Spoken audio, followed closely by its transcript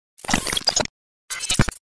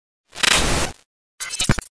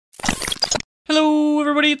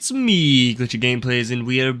everybody, it's me, Glitchy Gameplays, and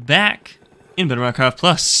we are back in Better Minecraft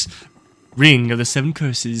Plus, Ring of the Seven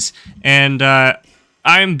Curses. And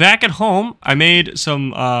I'm back at home. I made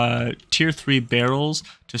some tier 3 barrels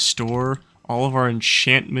to store all of our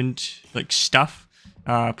enchantment stuff.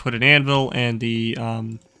 Put an anvil and the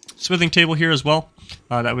smithing table here as well.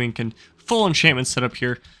 That we can full enchantment set up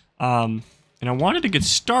here. And I wanted to get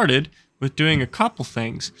started with doing a couple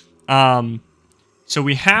things. So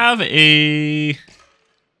we have a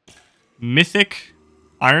mythic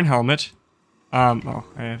iron helmet. Oh,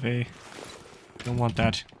 I have a... don't want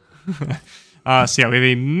that. So yeah, we have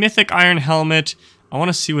a mythic iron helmet. I want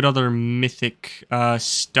to see what other mythic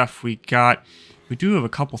stuff we got. We do have a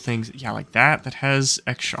couple things, yeah, like that has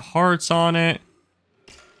extra hearts on it.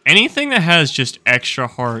 Anything that has just extra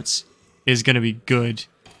hearts is gonna be good.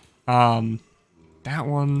 That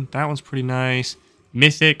one's pretty nice.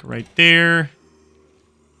 Mythic right there.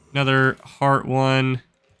 Another heart one.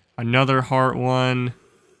 Another heart one.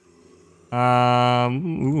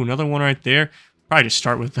 Ooh, another one right there. Probably just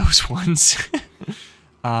start with those ones.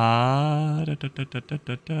 Yeah,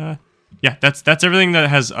 that's everything that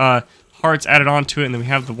has hearts added onto it, and then we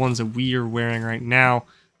have the ones that we are wearing right now.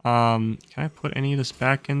 Can I put any of this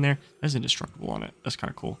back in there? That's indestructible on it. That's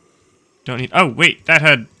kind of cool. Don't need... oh, wait, that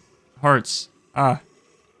had hearts. Okay,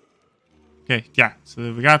 yeah,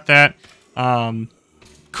 so we got that.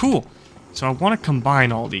 Cool. So I want to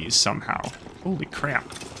combine all these somehow. Holy crap.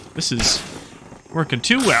 This is working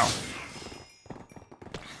too well.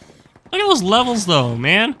 Look at those levels, though,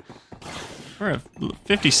 man. We're at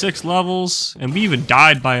 56 levels, and we even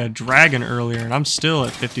died by a dragon earlier, and I'm still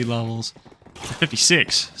at 50 levels.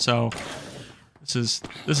 56, so this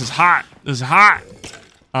is hot. This is hot.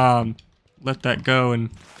 Let that go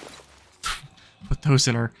and put those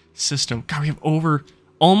in our system. God, we have over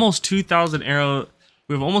almost 2,000 arrows.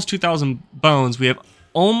 We have almost 2,000 bones. We have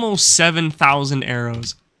almost 7,000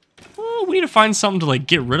 arrows. Oh, we need to find something to like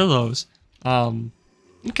get rid of those.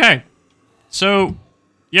 Okay. So,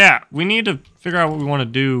 yeah, we need to figure out what we want to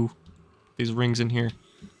do with these rings in here.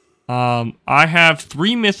 I have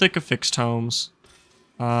 3 mythic affix tomes.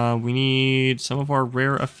 We need some of our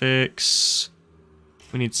rare affix.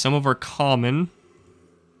 We need some of our common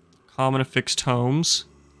affix tomes.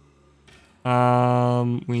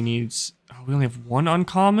 We need... oh, we only have 1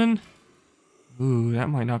 uncommon? Ooh, that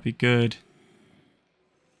might not be good.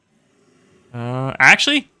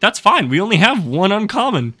 Actually, that's fine. We only have 1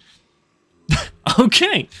 uncommon.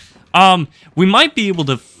 Okay. We might be able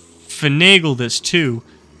to finagle this too,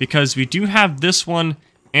 because we do have this one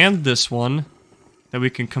and this one that we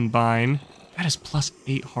can combine. That is plus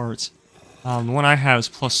 8 hearts. The one I have is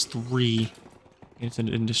plus 3. It's an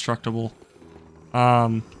indestructible.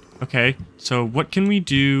 Okay, so what can we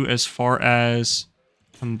do as far as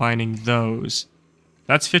combining those?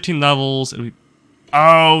 That's 15 levels.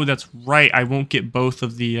 Oh, that's right. I won't get both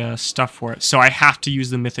of the stuff for it, so I have to use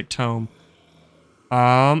the mythic tome.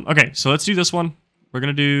 Okay, so let's do this one. We're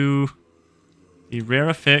gonna do the rare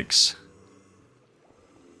affix.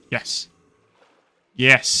 Yes.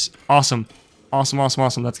 Yes. Awesome. Awesome, awesome,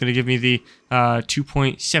 awesome. That's gonna give me the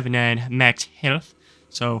 2.79 max health.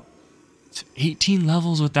 So it's 18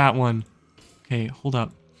 levels with that one. Okay, hold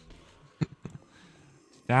up.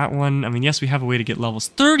 That one, I mean, yes, we have a way to get levels.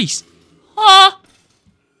 30! Ah!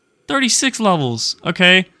 36 levels.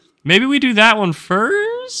 Okay, maybe we do that one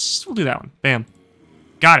first? We'll do that one. Bam.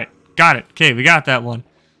 Got it. Got it. Okay, we got that one.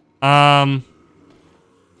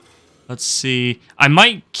 Let's see. I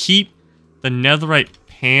might keep the netherite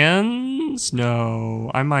pans.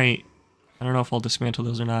 No, I might. I don't know if I'll dismantle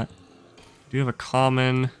those or not. Do you have a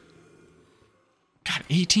common? God,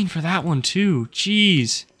 18 for that one too.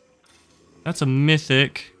 Jeez. That's a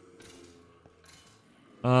mythic.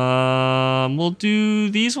 We'll do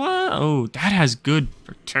these one. Oh, that has good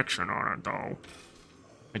protection on it though.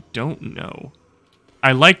 I don't know.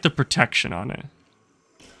 I like the protection on it.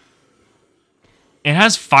 It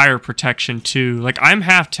has fire protection too. Like I'm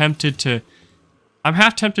half tempted to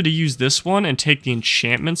use this one and take the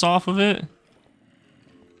enchantments off of it.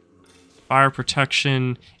 Fire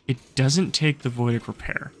protection. It doesn't take the voidic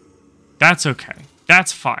repair. That's okay.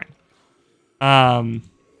 That's fine.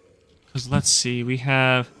 Because let's see, we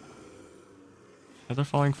have Feather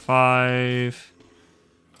Falling 5.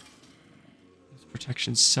 That's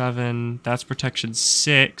protection 7. That's protection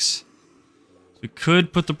 6. We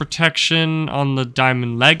could put the protection on the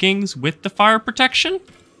diamond leggings with the fire protection.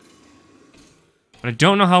 But I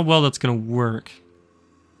don't know how well that's going to work.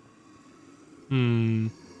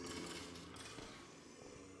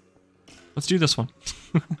 Let's do this one.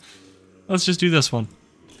 Let's just do this one.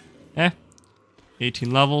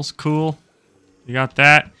 18 levels, cool. We got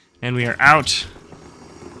that, and we are out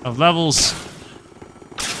of levels.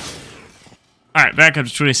 All right, back up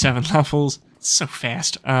to 27 levels. So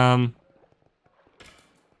fast.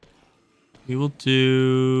 We will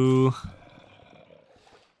do.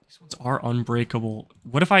 These ones are unbreakable.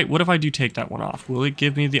 What if I do take that one off? Will it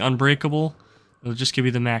give me the unbreakable? It'll just give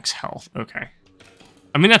me the max health. Okay.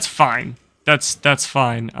 I mean, that's fine. That's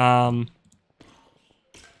fine.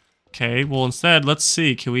 Okay, well, instead, let's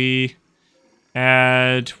see. Can we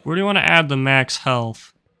add... Where do you want to add the max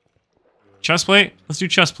health? Chestplate? Let's do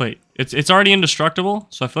chestplate. It's already indestructible,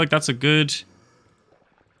 so I feel like that's a good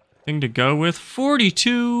thing to go with.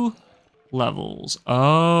 42 levels.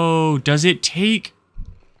 Oh, does it take...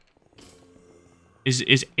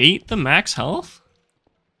 Is 8 the max health?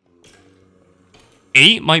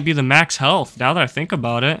 8 might be the max health, now that I think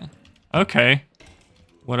about it. Okay.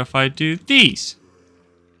 What if I do these?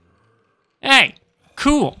 Hey,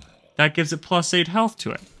 cool. That gives it plus 8 health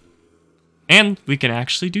to it. And we can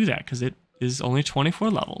actually do that, because it is only 24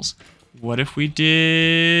 levels. What if we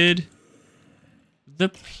did...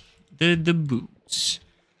 the boots?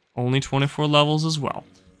 Only 24 levels as well.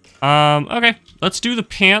 Okay, let's do the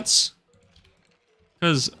pants.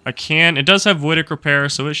 Because I can. It does have Voidic Repair,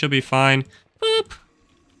 so it should be fine. Boop.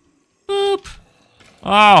 Boop.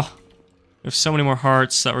 Oh. We have so many more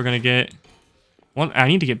hearts that we're going to get. I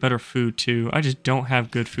need to get better food, too. I just don't have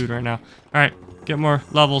good food right now. Alright, get more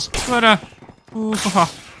levels.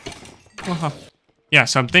 Yeah,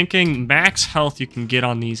 so I'm thinking max health you can get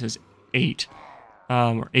on these is 8.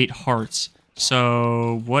 Or 8 hearts.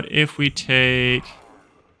 So, what if we take...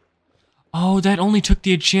 Oh, that only took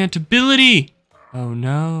the enchantability! Oh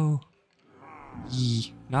no.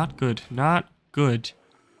 Yee. Not good. Not good.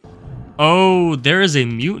 Oh, there is a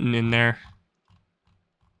mutant in there.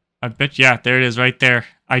 I bet, yeah, there it is right there.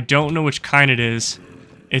 I don't know which kind it is.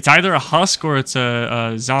 It's either a husk or it's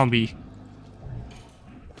a zombie.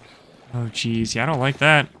 Oh, jeez. Yeah, I don't like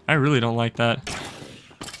that. I really don't like that.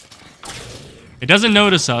 It doesn't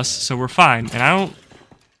notice us, so we're fine. And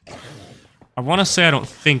I want to say I don't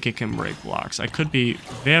think it can break blocks. I could be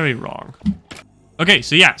very wrong. Okay,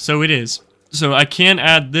 so yeah, so it is. So I can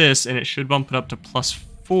add this, and it should bump it up to plus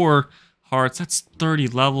 4 hearts. That's 30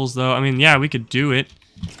 levels, though. I mean, yeah, we could do it.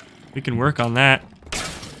 We can work on that.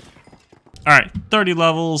 Alright, 30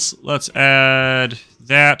 levels. Let's add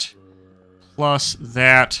that plus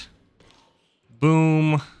that.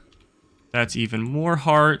 Boom. That's even more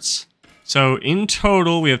hearts. So in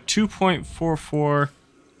total, we have 2.44.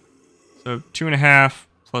 So 2.5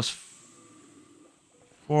 plus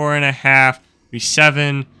 4.5 be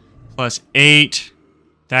 7 plus 8.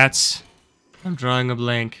 That's... I'm drawing a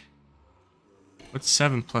blank. What's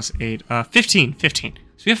 7 plus 8? 15. 15.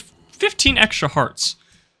 So we have 15 extra hearts.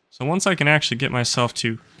 So once I can actually get myself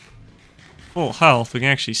to full health, we can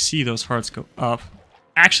actually see those hearts go up.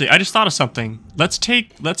 Actually, I just thought of something. Let's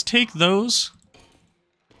take those.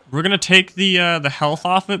 We're gonna take the health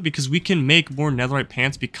off it because we can make more netherite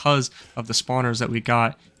pants because of the spawners that we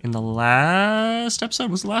got in the last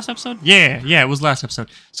episode. Was it the last episode? Yeah, it was last episode.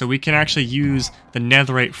 So we can actually use the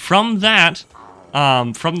netherite from that,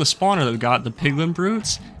 from the spawner that we got, the piglin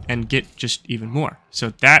brutes, and get just even more. So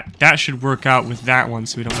that should work out with that one,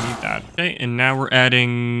 so we don't need that. Okay, and now we're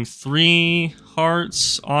adding 3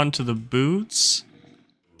 hearts onto the boots.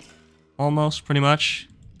 Almost, pretty much.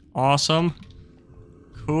 Awesome.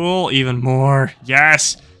 Cool, even more.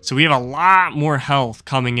 Yes! So we have a lot more health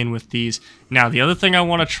coming in with these. Now, the other thing I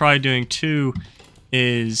want to try doing too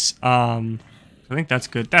is, I think that's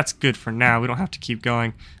good. That's good for now. We don't have to keep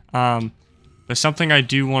going. But something I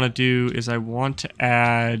do want to do is I want to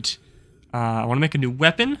add, I want to make a new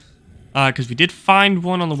weapon. Because we did find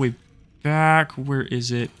one on the way back. Where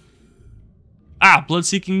is it? Ah,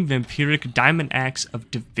 Blood-Seeking Vampiric Diamond Axe of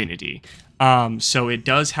Divinity. So it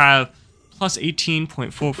does have plus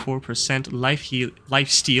 18.44% life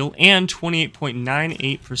steal and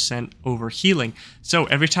 28.98% over healing. So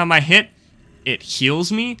every time I hit, it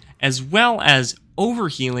heals me as well as over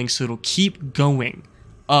healing, so it'll keep going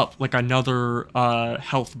up like another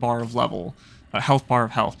health bar of level, health bar of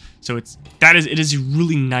health. So it is a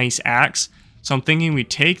really nice axe. So I'm thinking we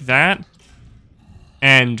take that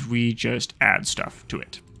and we just add stuff to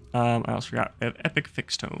it. I also forgot epic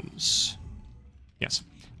fix tomes. Yes.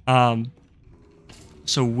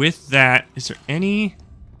 So with that, is there anything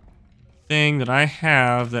that I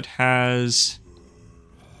have that has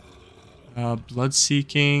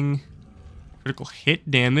blood-seeking, critical hit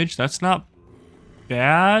damage? That's not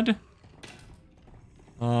bad.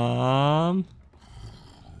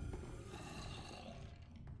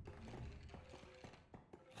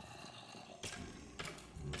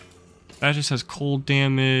 That just has cold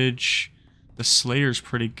damage. The Slayer's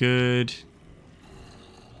pretty good.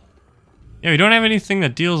 Yeah, we don't have anything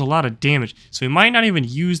that deals a lot of damage. So we might not even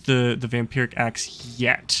use the Vampiric Axe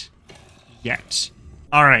yet.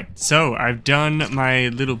 Alright, so I've done my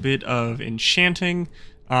little bit of enchanting.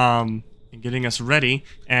 And getting us ready.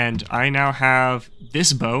 And I now have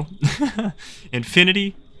this bow.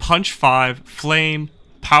 Infinity, Punch 5, Flame,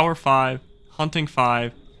 Power 5, Hunting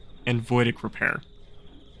 5, and Voidic Repair.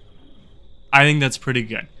 I think that's pretty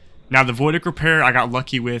good. Now the Voidic Repair I got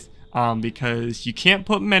lucky with because you can't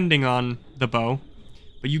put Mending on the bow,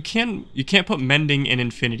 but you can't put Mending and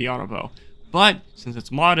Infinity on a bow. But since it's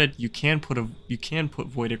modded, you can put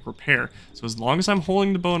Voidic Repair. So as long as I'm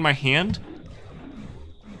holding the bow in my hand,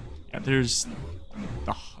 yeah, there's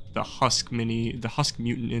the Husk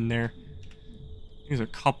Mutant in there. There's a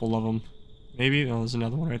couple of them. Maybe there's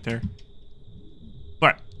another one right there.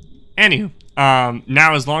 But anywho,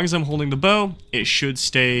 now as long as I'm holding the bow, it should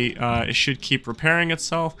stay. It should keep repairing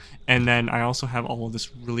itself. And then I also have all of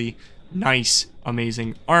this really nice,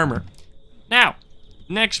 amazing armor. Now,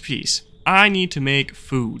 next piece. I need to make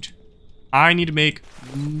food. I need to make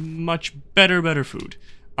much better food.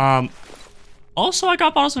 Also, I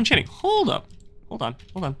got bottles of enchanting. Hold up. Hold on.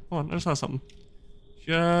 I just thought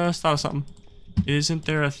of something. Isn't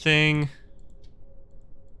there a thing?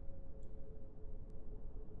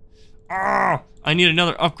 Oh, I need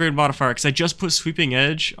another upgrade modifier because I just put Sweeping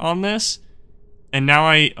Edge on this. And now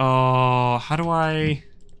how do I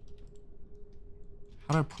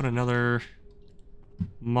put another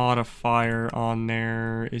modifier on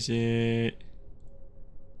there? Is it...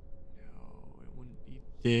 No, it wouldn't be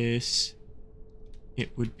this.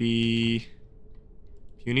 It would be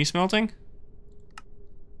puny smelting.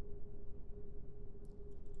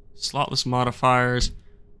 Slotless modifiers.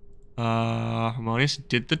 Harmonious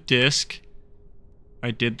did the disc.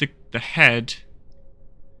 I did the head.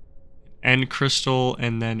 End crystal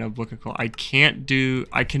and then a book of call. I can't even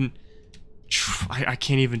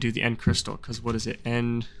do the end crystal because what is it?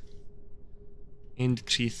 End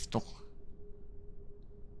crystal.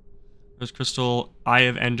 There's crystal, Eye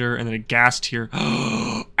of Ender, and then a gas tier.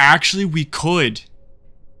 Actually, we could.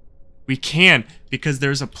 We can, because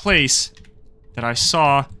there's a place that I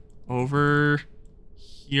saw over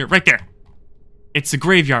here, right there. It's the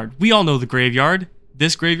graveyard. We all know the graveyard.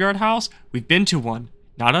 This graveyard house, we've been to one.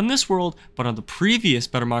 Not on this world, but on the previous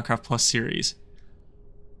Better Minecraft Plus series.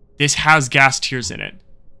 This has gas tiers in it.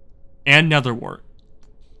 And Netherwart.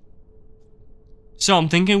 So I'm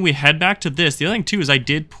thinking we head back to this. The other thing too is I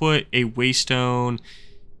did put a waystone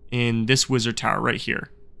in this wizard tower right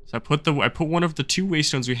here. So I put one of the 2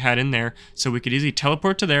 waystones we had in there so we could easily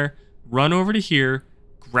teleport to there, run over to here,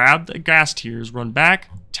 grab the gas tiers, run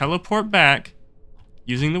back, teleport back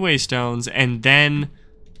using the waystones, and then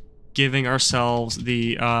giving ourselves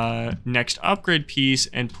the next upgrade piece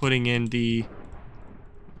and putting in the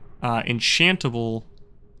enchantable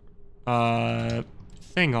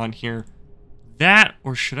thing on here. That,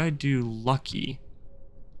 or should I do lucky?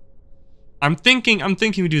 I'm thinking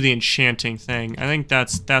we do the enchanting thing. I think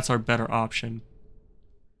that's our better option.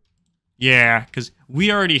 Yeah, because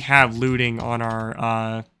we already have looting on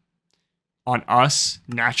our on us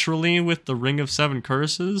naturally with the Ring of 7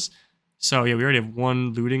 Curses. So yeah, we already have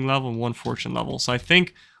 1 looting level and 1 fortune level. So I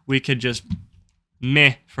think we could just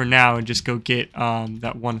meh for now and just go get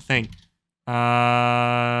that one thing. So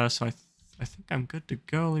I think I'm good to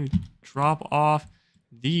go. Let me drop off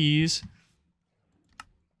these.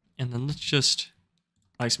 And then let's just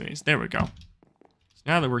ice maze. There we go. So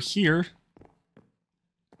now that we're here,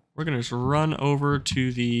 we're going to just run over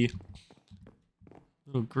to the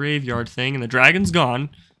little graveyard thing. And the dragon's gone,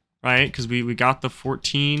 right? Because we got the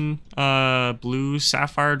 14 blue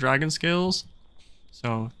sapphire dragon scales.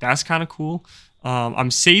 So that's kind of cool.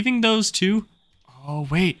 I'm saving those too. Oh,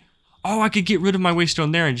 wait. Oh, I could get rid of my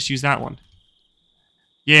waystone there and just use that one.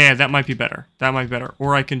 Yeah, that might be better. That might be better.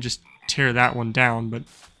 Or I can just tear that one down, but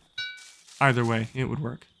either way, it would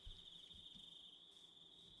work.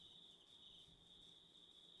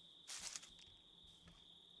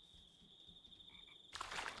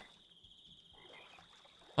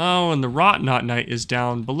 Oh, and the Rot Knot Knight is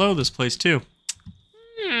down below this place too.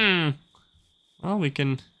 Well, we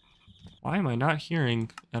can... Why am I not hearing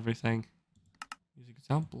everything? Music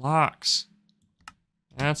sound blocks.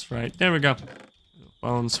 That's right. There we go.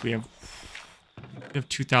 Bones. We have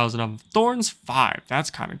 2,000 of them. Thorns 5. That's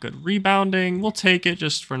kind of good. Rebounding. We'll take it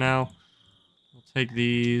just for now. We'll take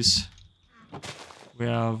these. We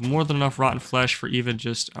have more than enough rotten flesh for even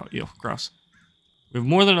just... Oh, ew. Gross. We have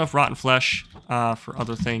more than enough rotten flesh for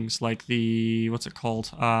other things like the... What's it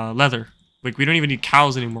called? Leather. Like, we don't even need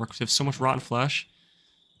cows anymore because we have so much rotten flesh.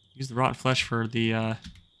 Use the rotten flesh for the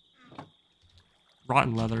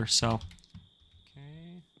rotten leather, so.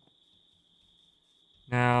 Okay.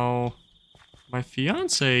 Now, my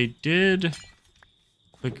fiance did,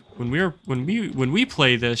 like, when we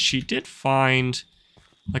play this, she did find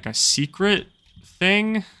like a secret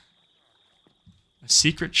thing, a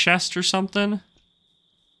secret chest or something.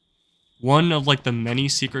 One of like the many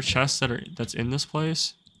secret chests that's in this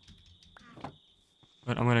place.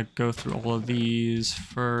 But I'm gonna go through all of these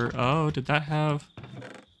for. Oh, did that have?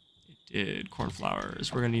 It did.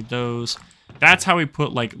 Cornflowers. We're gonna need those. That's how we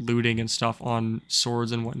put like looting and stuff on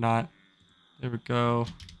swords and whatnot. There we go.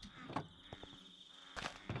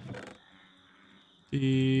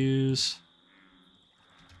 These.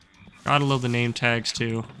 Gotta love the name tags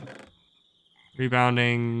too.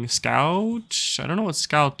 Rebounding scout. I don't know what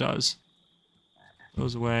scout does.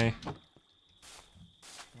 Goes away.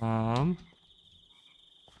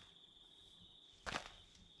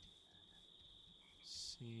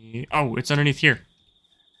 See. Oh, it's underneath here.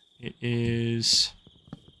 It is.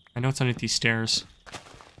 I know it's underneath these stairs.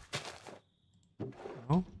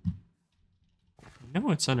 Oh.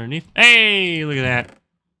 No, it's underneath. Hey, look at that.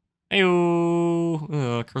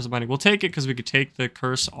 Hey-oh. Curse of binding. We'll take it because we could take the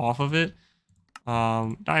curse off of it.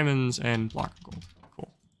 Diamonds and block of gold. Cool.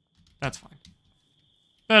 That's fine.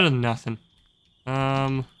 Better than nothing.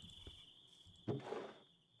 Oh,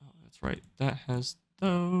 that's right. That has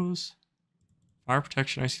those. Fire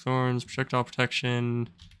protection, icy thorns, projectile protection.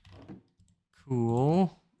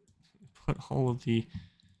 Cool. Put all of the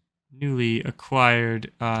newly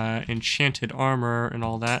acquired enchanted armor and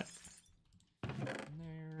all that in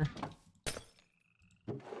there.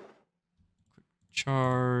 Quick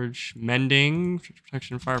charge, mending,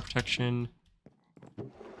 protection, fire protection.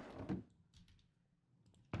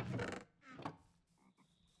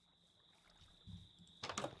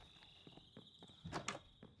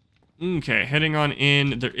 Okay, heading on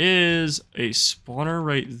in. There is a spawner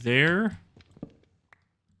right there.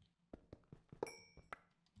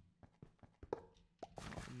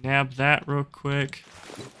 Nab that real quick.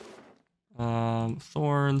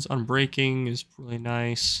 Thorns, unbreaking is really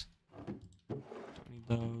nice. Don't need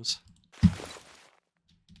those.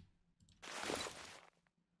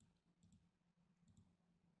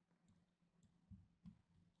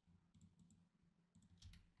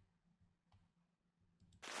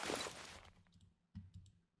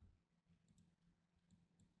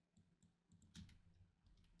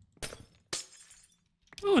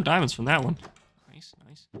 Oh, diamonds from that one. Nice,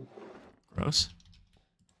 nice. Gross.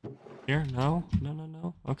 Here, no.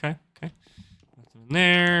 Okay. Nothing in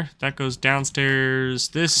there. That goes downstairs.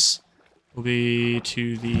 This will be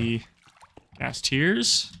to the gas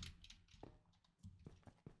tiers.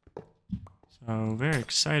 So, very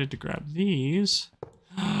excited to grab these.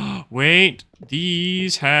 Wait,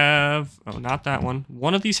 these have... Oh, not that one.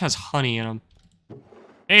 One of these has honey in them.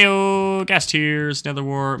 Ayo, gas tiers, nether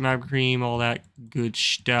wart, magma cream, all that good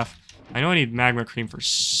stuff. I know I need magma cream for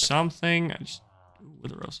something.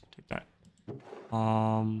 Wither rose, take that.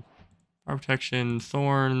 Fire protection,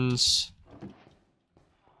 thorns.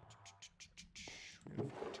 Too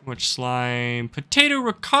much slime. Potato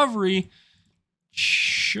recovery.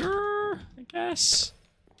 Sure, I guess.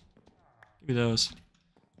 Give me those.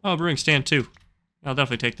 Oh, brewing stand too. I'll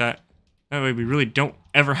definitely take that. That way we really don't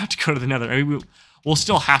ever have to go to the nether. I mean, we'll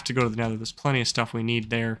still have to go to the nether. There's plenty of stuff we need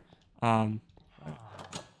there. That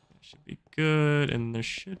should be good. And there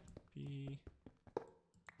should be...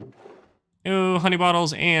 Oh, honey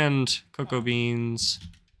bottles and cocoa beans.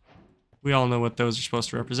 We all know what those are supposed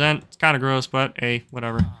to represent. It's kind of gross, but hey,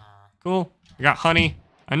 whatever. Cool. I got honey.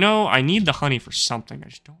 I know I need the honey for something. I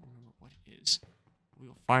just don't remember what it is.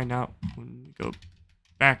 We'll find out when we go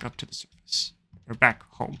back up to the surface. Or back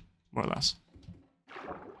home, more or less.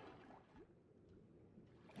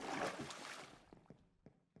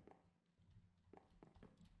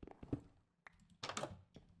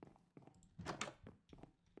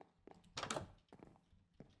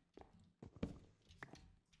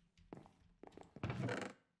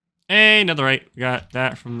 Hey, netherite. We got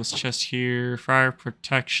that from this chest here. Fire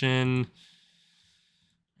protection.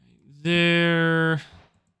 Right there.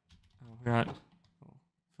 Oh, we got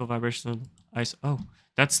full vibration of ice. Oh,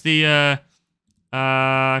 that's the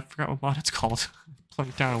I forgot what mod it's called.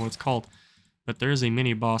 Blank down what it's called. But there is a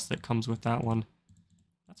mini boss that comes with that one.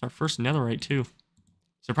 That's our first netherite too.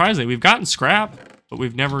 Surprisingly, we've gotten scrap, but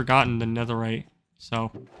we've never gotten the netherite.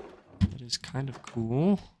 So that is kind of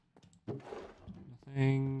cool.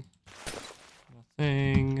 Nothing.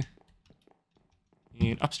 And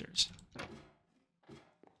upstairs.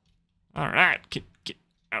 All right, get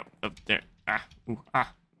Out up there. Ah. Ooh,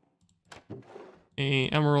 ah. Hey,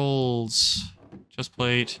 emeralds. Chest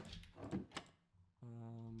plate.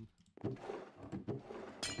 I don't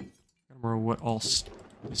remember what all this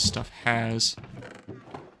stuff has.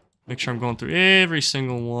 Make sure I'm going through every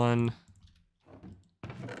single one.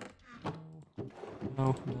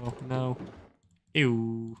 No, no, no.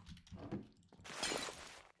 Ew.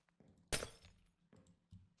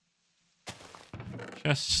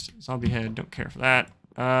 Chest, zombie head, don't care for that.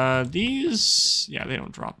 These, yeah, they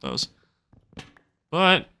don't drop those.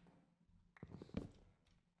 But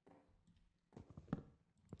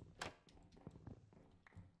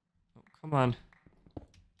oh, come on.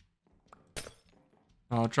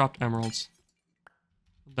 Oh, it dropped emeralds.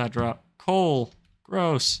 What did that drop? Coal.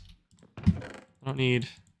 Gross. I don't need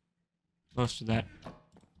most of that.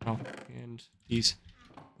 Oh, and these.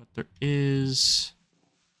 But there's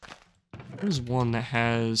one that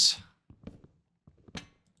has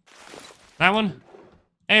that one.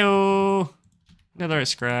 Ayo! Another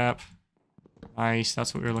scrap. Nice,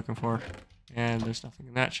 that's what we were looking for. And there's nothing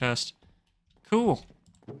in that chest. Cool.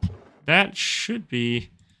 That should be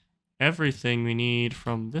everything we need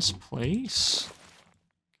from this place.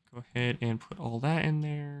 Go ahead and put all that in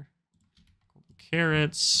there. Golden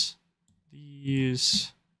carrots.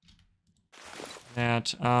 These.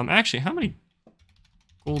 That. Actually, how many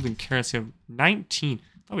golden carrots do you have? 19.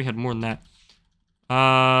 I thought we had more than that.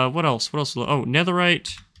 What else? What else? Oh,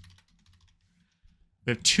 netherite.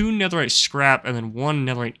 We have 2 netherite scrap and then 1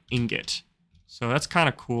 netherite ingot. So that's kind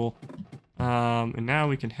of cool. And now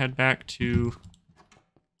we can head back to...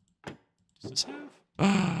 Does this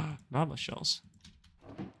have? Nautilus shells.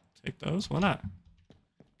 Take those. Why not?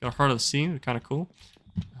 Got a heart of the sea. They're kind of cool.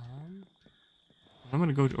 I'm going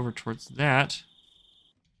to go over towards that.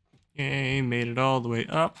 Yay, made it all the way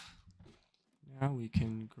up. Now we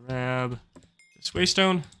can grab this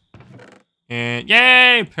waystone. And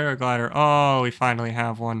yay, paraglider. Oh, we finally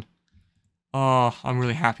have one. Oh, I'm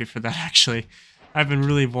really happy for that, actually. I've been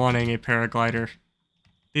really wanting a paraglider.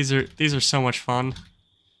 These are so much fun.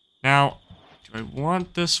 Now, do I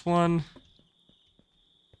want this one?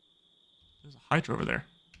 There's a hydra over there.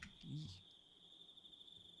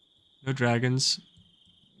 No dragons.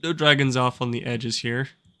 No dragons off on the edges here.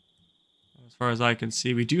 As far as I can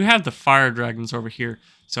see. We do have the fire dragons over here.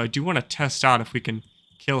 So I do want to test out if we can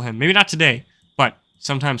kill him. Maybe not today, but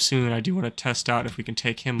sometime soon I do want to test out if we can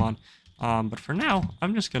take him on. But for now,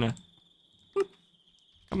 I'm just going to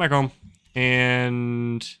come back home.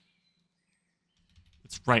 And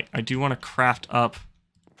that's right. I do want to craft up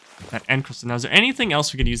that end crystal. Now, is there anything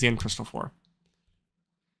else we could use the end crystal for?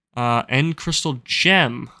 End crystal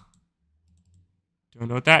gem. Don't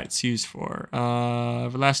know what that's used for.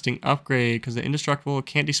 Everlasting upgrade, because the indestructible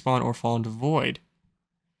can't despawn or fall into void.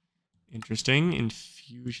 Interesting.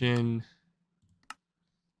 Infusion.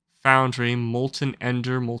 Foundry. Molten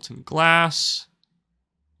ender. Molten glass.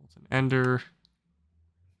 Molten ender.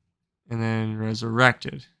 And then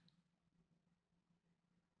resurrected.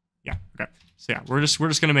 Yeah, okay. So yeah, we're just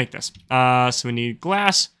gonna make this. So we need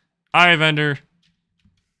glass, eye of ender.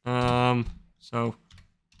 So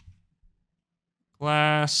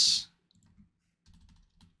glass,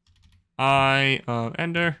 eye of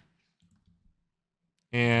ender,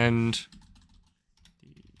 and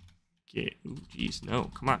ooh, geez,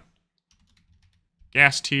 no, come on.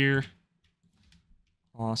 Gas tier.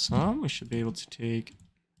 Awesome. We should be able to take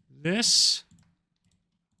this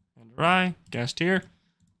and eye, gas tier,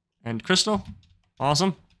 and crystal.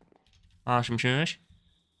 Awesome. Awesome shush.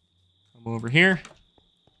 Come over here.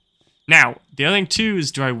 Now, the other thing too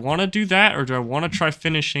is, do I want to do that, or do I want to try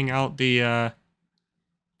finishing out the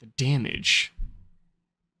damage?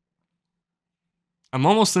 I'm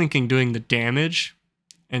almost thinking doing the damage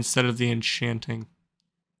instead of the enchanting.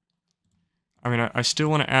 I mean, I still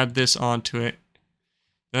want to add this onto it.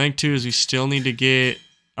 The other thing too is we still need to get,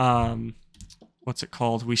 what's it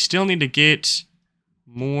called? We still need to get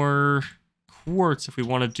more quartz if we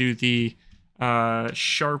want to do the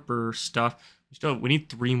sharper stuff. We need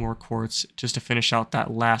 3 more quartz just to finish out that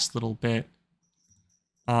last little bit.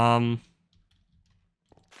 Because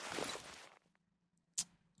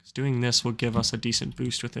doing this will give us a decent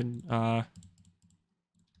boost within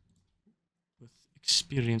with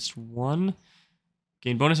experienced 1.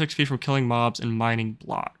 Gain bonus XP from killing mobs and mining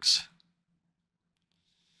blocks.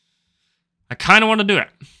 I kind of want to do it.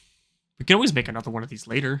 We can always make another one of these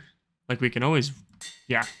later. Like, we can always...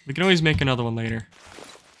 Yeah, we can always make another one later.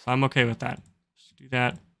 So I'm okay with that. Just do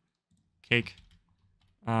that. Cake.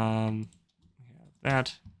 We have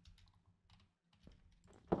that.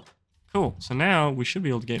 Cool. So now we should be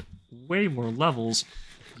able to get way more levels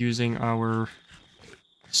using our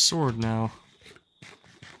sword now.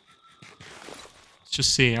 Let's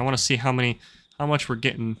just see. I want to see how much we're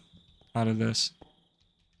getting out of this.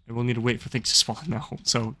 And we'll need to wait for things to spawn now.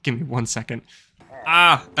 So give me 1 second.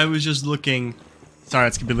 Ah, I was just looking. Sorry,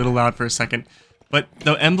 it's gonna be a little loud for a second. But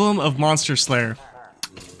the emblem of Monster Slayer.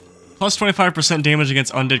 Plus 25% damage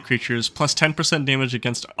against undead creatures, plus 10% damage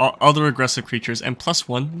against other aggressive creatures, and plus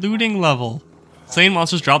 1 looting level. Slain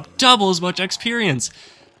monsters drop double as much experience.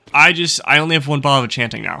 I only have 1 bottle of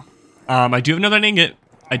enchanting now. I do have another ingot.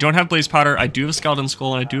 I don't have blaze powder. I do have a skeleton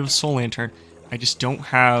skull, and I do have a soul lantern. I just don't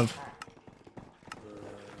have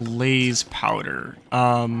blaze powder.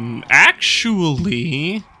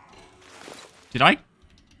 Actually, did I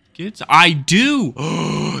get? I do.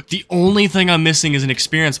 The only thing I'm missing is an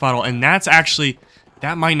experience bottle, and that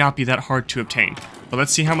might not be that hard to obtain. But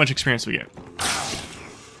let's see how much experience we get.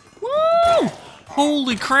 Woo!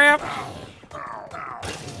 Holy crap!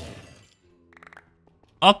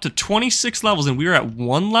 Up to 26 levels, and we are at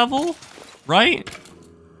 1 level, right?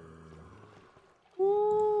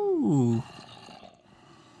 Ooh.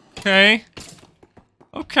 Okay.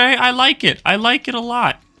 Okay, I like it. I like it a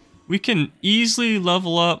lot. We can easily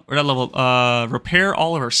level up, or not level, repair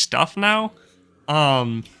all of our stuff now.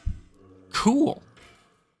 Cool.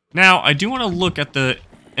 Now, I do want to look at the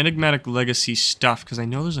Enigmatic Legacy stuff, because I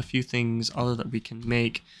know there's a few things other that we can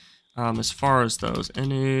make, as far as those.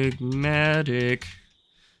 Enigmatic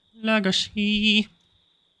Legacy.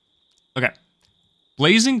 Okay.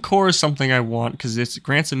 Blazing Core is something I want, because it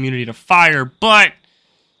grants immunity to fire, but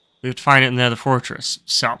we have to find it in the Nether Fortress.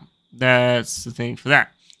 So, that's the thing for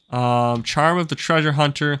that. Charm of the Treasure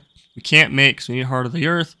Hunter, we can't make because we need Heart of the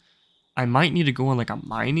Earth. I might need to go on like a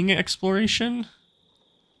mining exploration.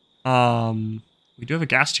 We do have a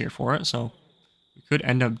gas tier for it, so we could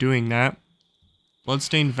end up doing that.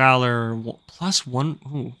 Bloodstained Valor, plus 1.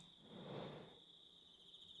 Ooh.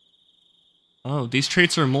 Oh, these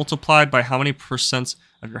traits are multiplied by how many percents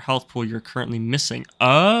of your health pool you're currently missing.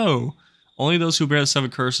 Oh, only those who bear the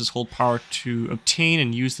 7 curses hold power to obtain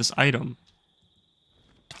and use this item.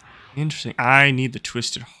 Interesting. I need the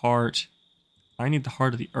Twisted Heart. I need the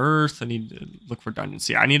Heart of the Earth. I need to look for dungeons.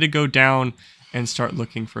 Yeah, I need to go down and start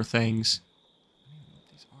looking for things. I don't know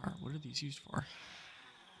what these are. What are these used for?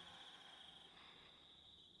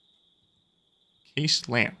 Case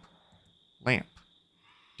lamp. Lamp.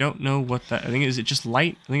 Don't know what that... is it just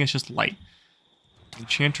light? I think it's just light.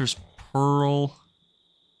 Enchanter's Pearl.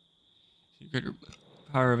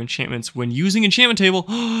 Power of enchantments. When using enchantment table,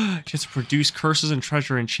 chance to produce curses and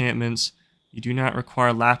treasure enchantments. You do not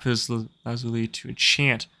require lapis lazuli to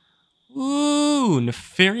enchant. Ooh,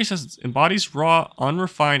 nefarious essence embodies raw,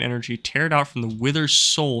 unrefined energy teared out from the wither's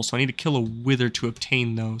soul. So I need to kill a wither to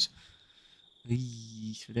obtain those.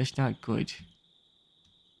 Eee, so that's not good.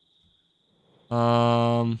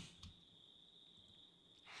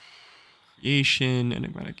 Creation,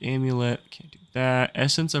 enigmatic amulet. Can't do that.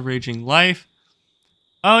 Essence of raging life.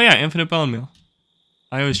 Oh yeah, infinite bone meal.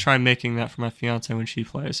 I always try making that for my fiance when she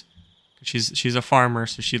plays. She's a farmer,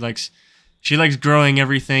 so she likes growing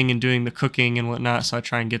everything and doing the cooking and whatnot. So I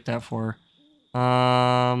try and get that for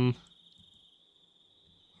her.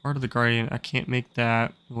 Heart of the Guardian. I can't make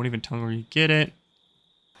that. It won't even tell me where you get it.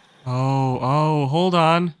 Oh, hold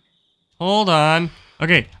on.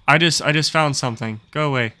 Okay, I just found something. Go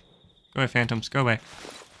away, phantoms. Go away.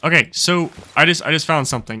 Okay, so I just found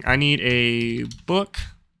something. I need a book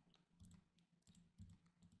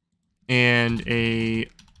and a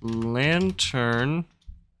lantern.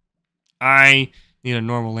 I need a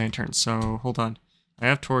normal lantern, so hold on. I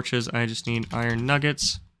have torches. I just need iron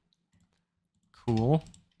nuggets. Cool.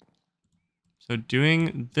 So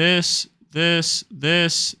doing this, and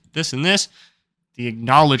this. The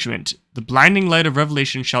acknowledgement. The blinding light of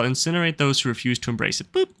revelation shall incinerate those who refuse to embrace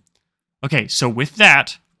it. Boop. Okay, so with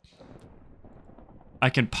that, I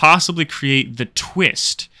can possibly create the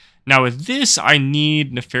twist. Now with this, I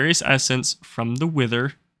need nefarious essence from the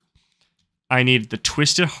wither. I need the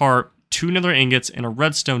twisted heart, 2 nether ingots, and a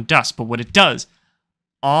redstone dust. But what it does,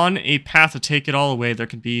 on a path to take it all away, there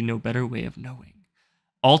can be no better way of knowing.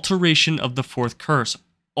 Alteration of the 4th curse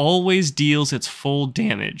always deals its full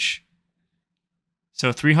damage.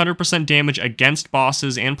 So 300% damage against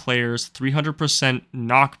bosses and players, 300%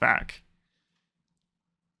 knockback.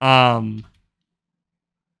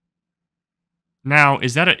 Now,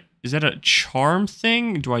 is that a charm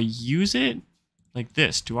thing? Do I use it like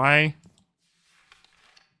this? Do I?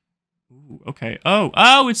 Ooh, okay.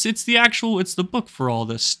 Oh, it's the book for all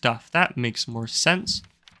this stuff. That makes more sense.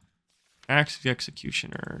 Axe of the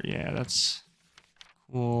Executioner. Yeah, that's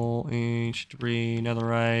cool. H3,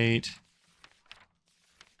 netherite.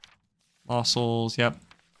 Fossils, yep.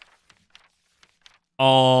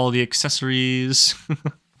 all the accessories.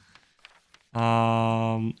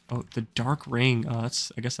 Oh, the dark ring. I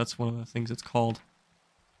guess that's one of the things it's called.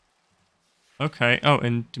 Okay. Oh,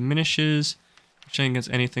 and diminishes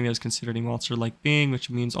against anything that is considered a monster-like being, which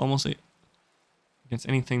means almost against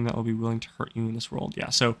anything that will be willing to hurt you in this world. Yeah,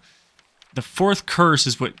 so the fourth curse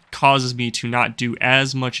is what causes me to not do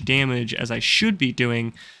as much damage as I should be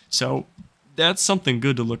doing. So that's something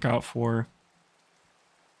good to look out for.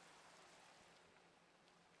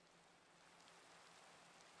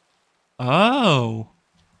 Oh.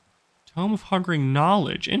 Tome of Hungering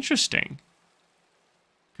Knowledge. Interesting.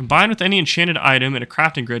 Combine with any enchanted item in a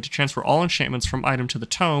crafting grid to transfer all enchantments from item to the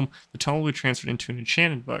tome will be transferred into an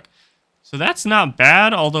enchanted book. So that's not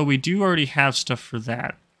bad, although we do already have stuff for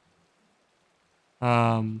that.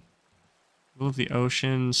 Will of the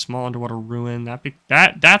Ocean, Small Underwater Ruin.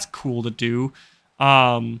 That's cool to do.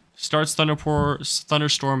 Starts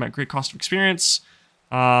Thunderstorm at great cost of experience.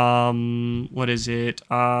 What is it?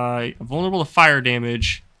 Vulnerable to fire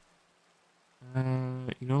damage.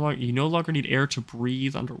 You no longer need air to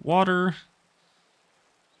breathe underwater.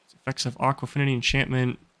 Effects of Aqua Affinity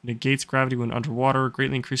Enchantment. Negates gravity when underwater.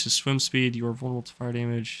 Greatly increases swim speed. You are vulnerable to fire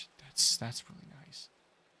damage. That's really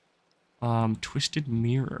nice. Twisted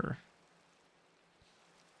Mirror.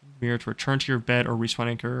 Mirror to return to your bed or respawn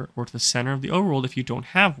anchor or to the center of the overworld if you don't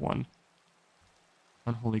have one.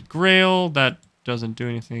 Unholy Grail. That doesn't do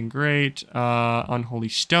anything great. Unholy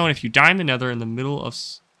Stone. If you die in the nether in the middle of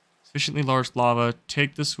sufficiently large lava,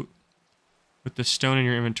 take this with the stone in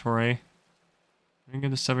your inventory. Ring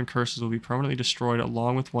of the 7 curses will be permanently destroyed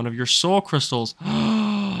along with one of your soul crystals.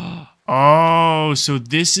 Oh, so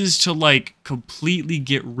this is to like completely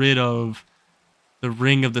get rid of the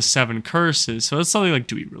Ring of the 7 curses. So it's something like,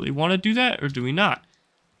 do we really want to do that or do we not?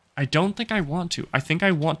 I don't think I want to. I think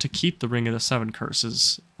I want to keep the Ring of the 7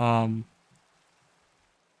 curses. Yeah.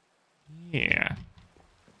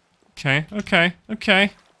 Okay.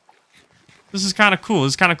 This is kind of cool.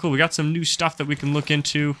 We got some new stuff that we can look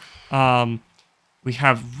into. We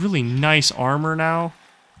have really nice armor now.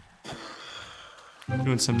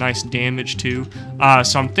 Doing some nice damage too.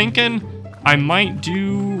 So I'm thinking I'm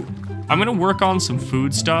gonna work on some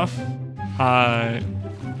food stuff. Yeah,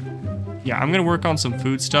 I'm gonna work on some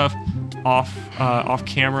food stuff off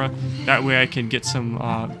camera. That way I can get some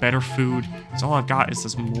better food. Because all I've got is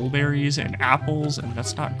this mulberries and apples, and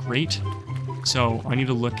that's not great. So I need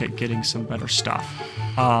to look at getting some better stuff.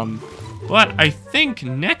 But I think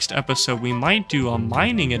next episode we might do a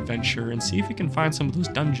mining adventure and see if we can find some of those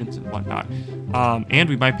dungeons and whatnot. And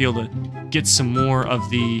we might be able to get some more of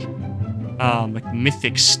the like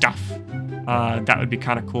mythic stuff. That would be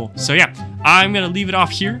kind of cool. So yeah, I'm going to leave it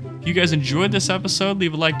off here. If you guys enjoyed this episode,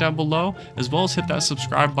 leave a like down below, as well as hit that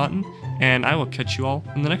subscribe button. And I will catch you all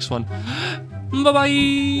in the next one. Bye-bye!